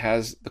Mister and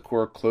has the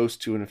core close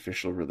to an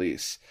official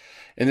release.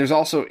 And there's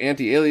also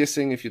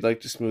anti-aliasing if you'd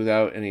like to smooth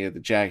out any of the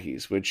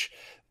jaggies, which,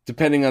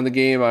 depending on the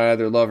game, I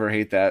either love or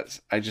hate that.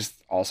 I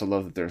just also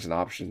love that there's an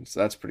option, so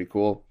that's pretty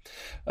cool.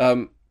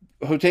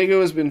 Hotego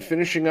has been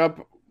finishing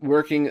up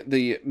working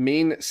the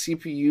main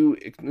CPU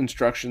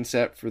instruction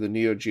set for the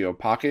Neo Geo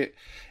Pocket,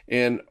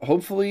 and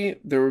hopefully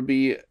there will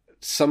be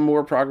some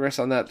more progress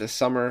on that this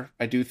summer.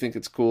 I do think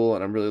it's cool,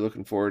 and I'm really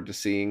looking forward to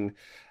seeing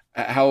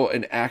how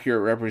an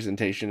accurate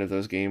representation of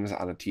those games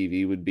on a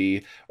TV would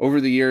be. Over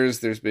the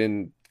years, there's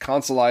been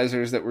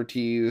consoleizers that were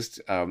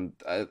teased.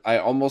 I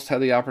almost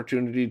had the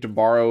opportunity to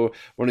borrow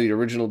one of the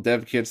original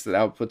dev kits that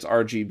outputs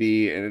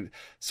RGB, and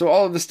so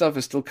all of this stuff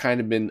has still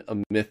kind of been a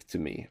myth to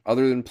me.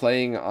 Other than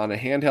playing on a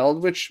handheld,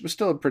 which was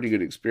still a pretty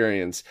good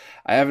experience,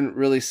 I haven't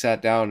really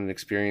sat down and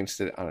experienced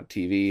it on a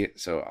TV,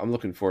 so I'm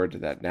looking forward to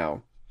that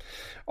now.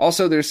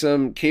 Also, there's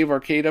some Cave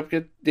Arcade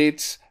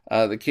updates.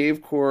 The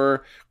Cave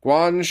Core,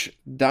 Guanj,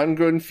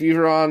 Dangun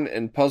Feveron,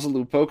 and Puzzle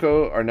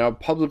Upoko are now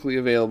publicly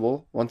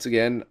available. Once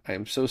again, I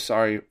am so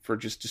sorry for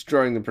just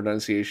destroying the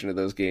pronunciation of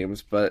those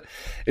games, but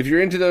if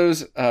you're into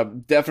those,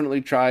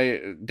 definitely try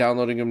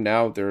downloading them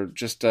now. They're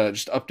just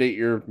update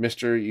your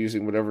Mister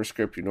using whatever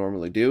script you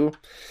normally do.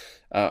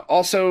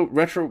 Also,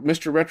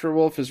 Mr. Retro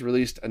Wolf has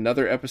released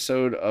another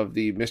episode of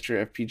the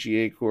Mr.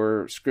 FPGA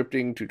Core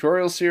scripting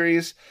tutorial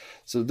series.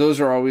 So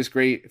those are always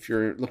great. If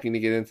you're looking to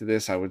get into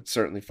this, I would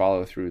certainly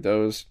follow through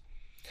those.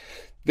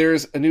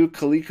 There's a new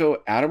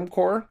Coleco Atom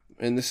Core,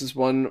 and this is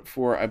one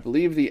for, I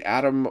believe the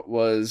Atom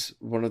was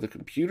one of the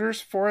computers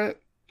for it.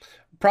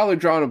 Probably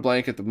drawing a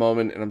blank at the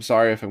moment, and I'm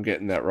sorry if I'm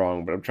getting that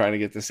wrong, but I'm trying to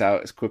get this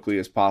out as quickly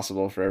as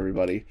possible for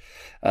everybody.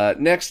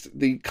 Next,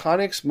 the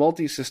Conix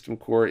Multi-System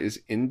Core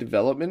is in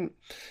development,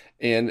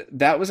 and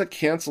that was a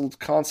canceled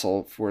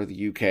console for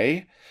the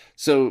UK.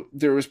 So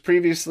there was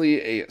previously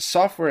a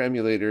software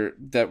emulator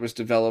that was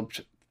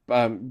developed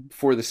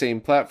for the same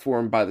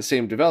platform by the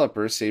same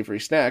developer, Savory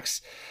Snacks,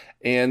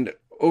 and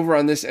over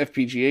on this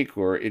FPGA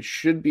core, it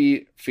should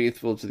be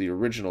faithful to the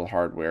original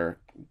hardware.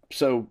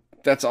 So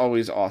that's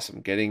always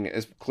awesome, getting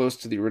as close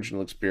to the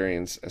original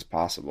experience as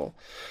possible.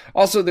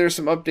 Also, there's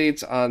some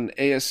updates on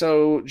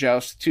ASO,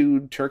 Joust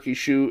 2, Turkey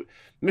Shoot,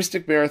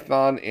 Mystic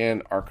Marathon,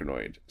 and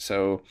Arkanoid.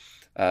 So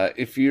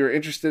if you're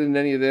interested in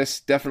any of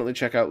this, definitely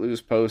check out Lou's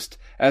post.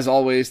 As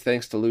always,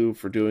 thanks to Lou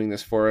for doing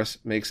this for us.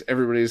 Makes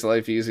everybody's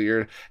life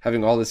easier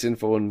having all this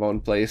info in one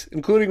place,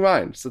 including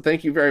mine. So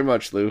thank you very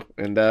much, Lou.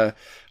 And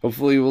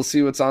hopefully we'll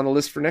see what's on the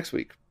list for next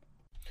week.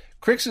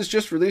 Crix has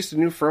just released a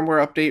new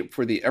firmware update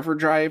for the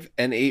EverDrive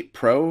N8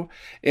 Pro,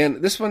 and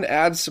this one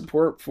adds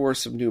support for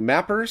some new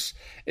mappers,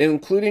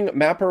 including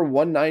Mapper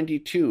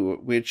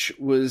 192, which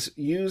was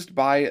used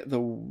by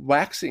the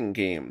Waxing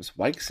Games.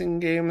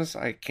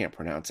 I can't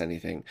pronounce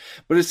anything.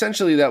 But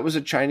essentially, that was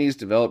a Chinese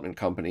development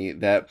company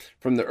that,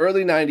 from the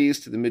early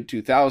 90s to the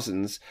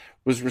mid-2000s,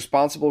 was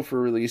responsible for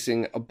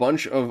releasing a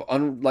bunch of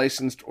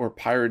unlicensed or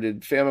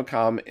pirated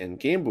Famicom and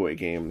Game Boy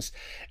games,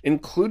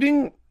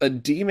 including a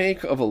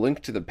demake of A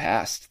Link to the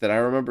Past that I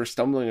remember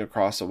stumbling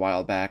across a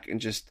while back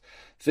and just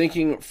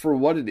thinking, for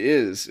what it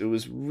is, it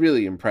was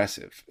really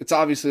impressive. It's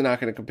obviously not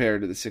going to compare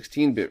to the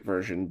 16-bit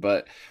version,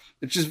 but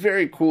it's just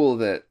very cool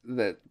that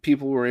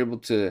people were able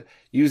to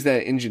use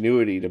that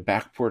ingenuity to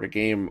backport a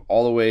game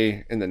all the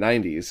way in the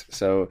 90s.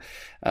 So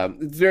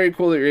it's very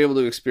cool that you're able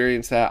to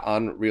experience that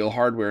on real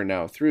hardware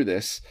now through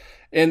this.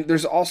 And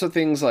there's also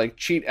things like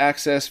cheat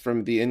access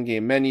from the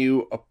in-game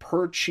menu, a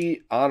per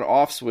cheat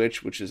on-off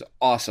switch, which is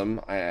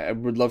awesome. I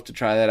would love to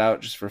try that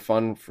out just for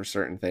fun for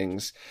certain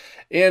things,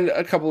 and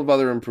a couple of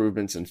other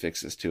improvements and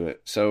fixes to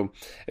it. So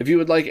if you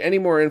would like any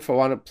more info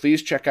on it,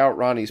 please check out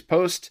Ronnie's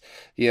post.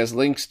 He has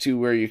links to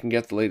where you can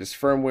get the latest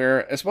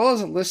firmware, as well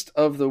as a list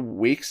of the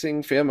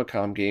Waxing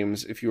Famicom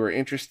games if you are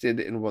interested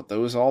in what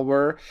those all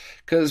were.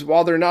 Because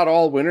while they're not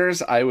all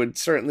winners, I would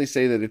certainly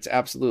say that it's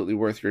absolutely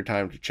worth your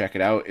time to check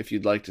it out if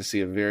you'd like to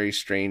see a very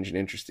strange and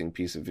interesting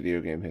piece of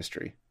video game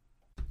history.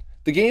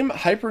 The game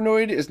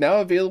Hypernoid is now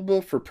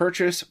available for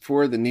purchase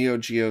for the Neo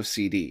Geo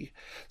CD.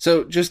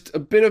 So just a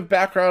bit of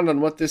background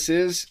on what this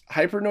is.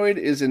 Hypernoid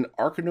is an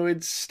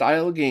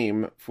Arkanoid-style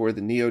game for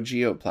the Neo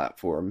Geo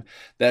platform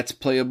that's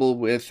playable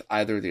with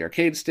either the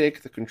arcade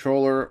stick, the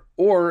controller,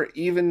 or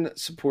even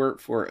support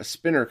for a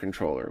spinner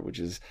controller, which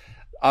is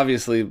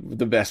obviously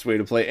the best way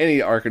to play any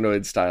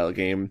Arkanoid-style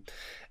game.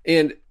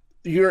 And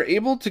you're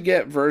able to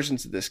get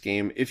versions of this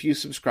game if you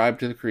subscribe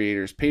to the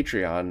creator's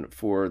Patreon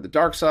for the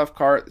Darksoft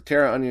cart, the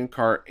Terra Onion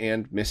cart,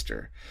 and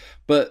Mister.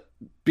 But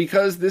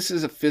because this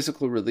is a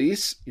physical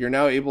release, you're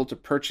now able to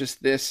purchase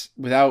this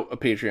without a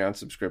Patreon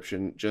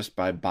subscription just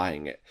by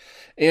buying it.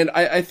 And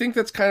I think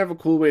that's kind of a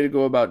cool way to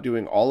go about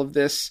doing all of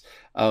this.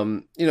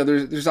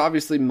 There's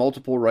obviously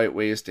multiple right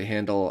ways to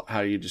handle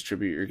how you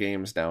distribute your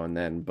games now and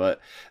then, but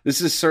this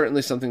is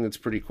certainly something that's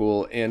pretty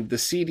cool. And the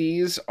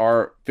CDs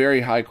are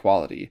very high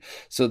quality.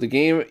 So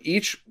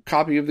each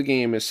copy of the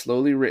game is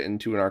slowly written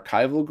to an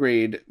archival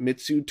grade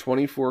Mitsu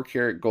 24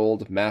 karat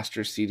gold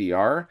master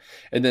CDR,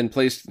 and then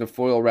placed in a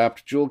foil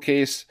wrapped jewel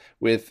case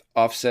with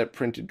offset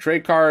printed tray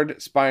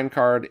card, spine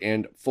card,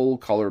 and full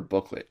color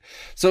booklet.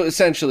 So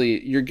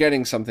essentially, you're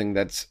getting something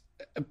that's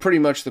pretty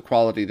much the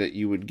quality that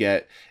you would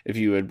get if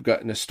you had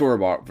gotten a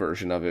store-bought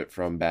version of it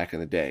from back in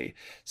the day.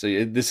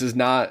 So this is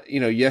not,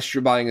 yes,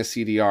 you're buying a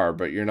CDR,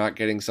 but you're not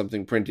getting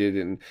something printed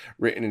and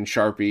written in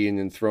Sharpie and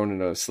then thrown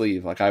in a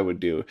sleeve like I would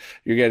do.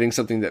 You're getting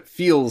something that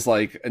feels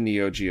like a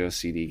Neo Geo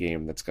CD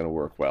game that's going to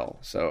work well.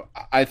 So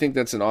I think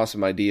that's an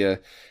awesome idea.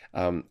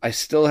 I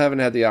still haven't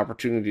had the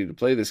opportunity to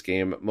play this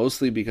game,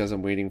 mostly because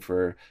I'm waiting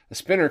for a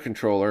spinner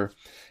controller.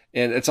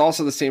 And it's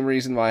also the same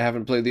reason why I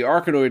haven't played the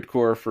Arkanoid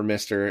core for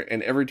Mister.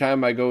 And every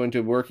time I go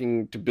into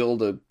working to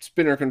build a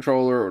spinner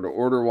controller or to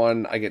order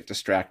one, I get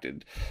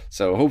distracted.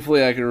 So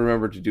hopefully I can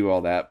remember to do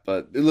all that.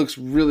 But it looks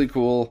really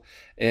cool.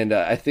 And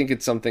I think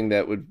it's something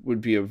that would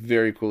be a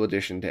very cool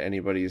addition to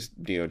anybody's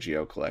Neo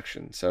Geo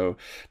collection. So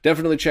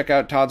definitely check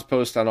out Todd's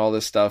post on all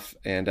this stuff.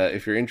 And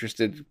if you're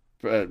interested,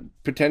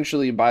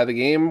 potentially buy the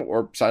game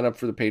or sign up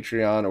for the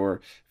Patreon,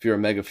 or if you're a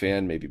mega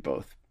fan, maybe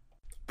both.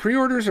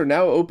 Pre-orders are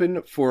now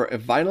open for a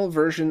vinyl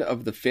version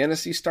of the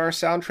Phantasy Star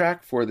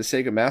soundtrack for the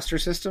Sega Master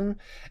System,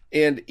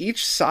 and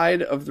each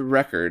side of the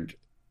record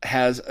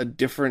has a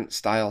different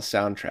style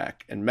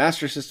soundtrack. And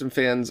Master System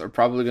fans are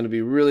probably going to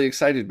be really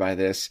excited by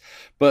this,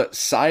 but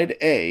side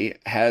A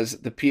has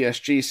the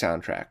PSG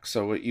soundtrack,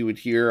 so what you would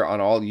hear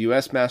on all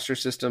US Master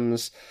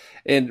Systems,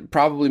 and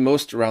probably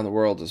most around the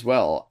world as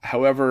well.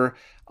 However,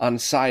 on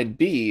side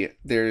B,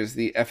 there's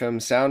the FM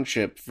sound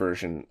chip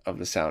version of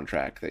the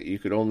soundtrack that you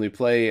could only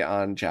play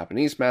on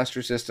Japanese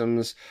Master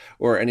Systems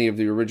or any of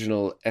the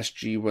original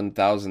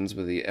SG-1000s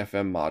with the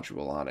FM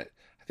module on it.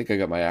 I think I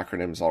got my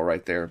acronyms all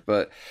right there.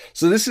 But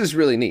so this is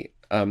really neat.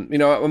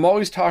 I'm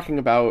always talking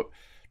about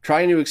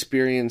trying to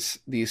experience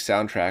these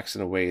soundtracks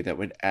in a way that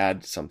would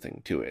add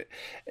something to it.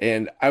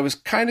 And I was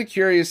kind of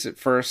curious at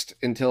first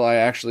until I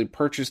actually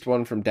purchased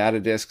one from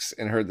Data Discs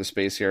and heard the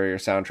Space Harrier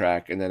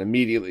soundtrack, and then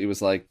immediately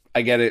was like,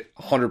 I get it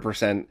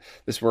 100%.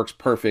 This works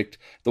perfect.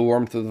 The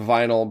warmth of the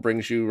vinyl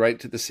brings you right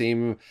to the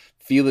same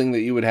feeling that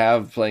you would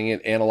have playing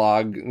it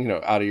analog,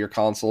 out of your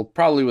console,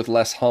 probably with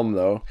less hum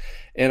though.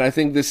 And I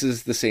think this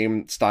is the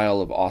same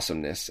style of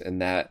awesomeness, in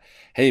that,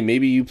 hey,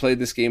 maybe you played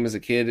this game as a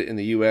kid in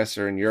the US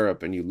or in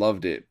Europe and you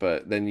loved it,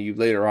 but then you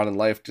later on in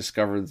life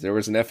discovered there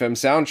was an FM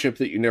sound chip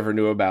that you never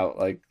knew about,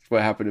 like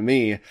what happened to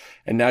me.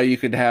 And now you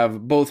could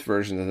have both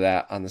versions of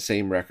that on the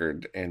same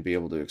record and be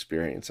able to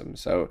experience them.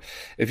 So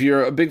if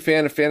you're a big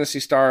fan of Phantasy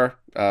Star,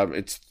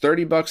 it's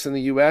 $30 in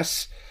the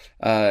US.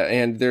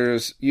 And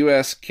there's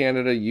US,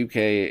 Canada,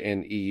 UK,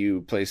 and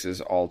EU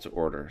places all to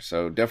order.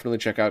 So definitely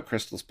check out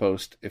Crystal's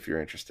post if you're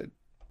interested.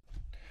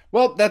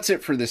 Well, that's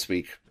it for this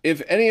week.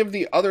 If any of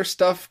the other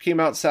stuff came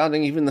out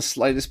sounding even the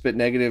slightest bit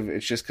negative,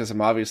 it's just because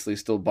I'm obviously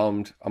still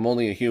bummed. I'm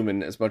only a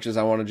human, as much as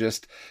I want to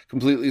just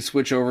completely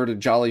switch over to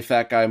jolly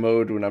fat guy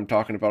mode when I'm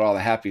talking about all the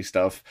happy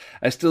stuff.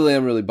 I still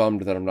am really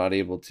bummed that I'm not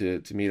able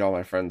to meet all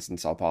my friends in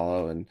Sao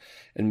Paulo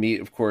and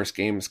meet, of course,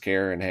 Games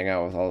Care and hang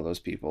out with all of those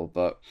people.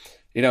 But,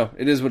 you know,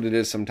 it is what it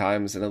is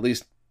sometimes, and at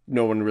least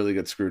no one really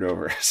gets screwed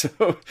over.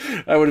 So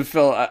I would have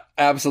felt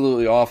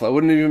absolutely awful. I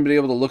wouldn't even been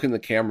able to look in the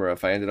camera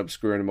if I ended up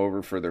screwing them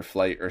over for their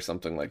flight or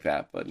something like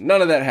that. But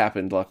none of that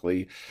happened,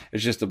 luckily.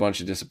 It's just a bunch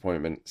of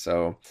disappointment.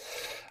 So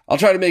I'll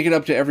try to make it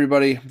up to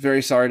everybody.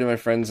 Very sorry to my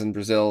friends in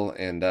Brazil,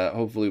 and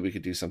hopefully we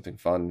could do something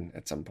fun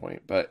at some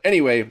point. But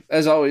anyway,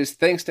 as always,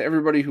 thanks to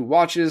everybody who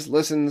watches,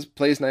 listens,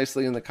 plays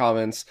nicely in the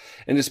comments,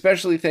 and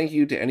especially thank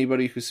you to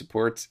anybody who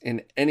supports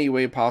in any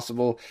way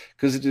possible,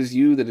 because it is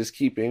you that is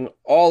keeping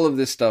all of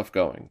this stuff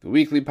going. The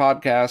weekly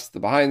podcast, the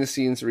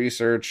behind-the-scenes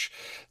research,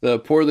 the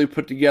poorly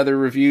put together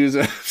reviews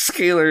of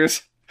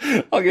Scalers.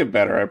 I'll get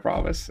better, I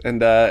promise.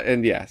 And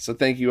yeah, so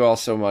thank you all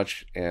so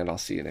much, and I'll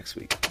see you next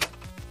week.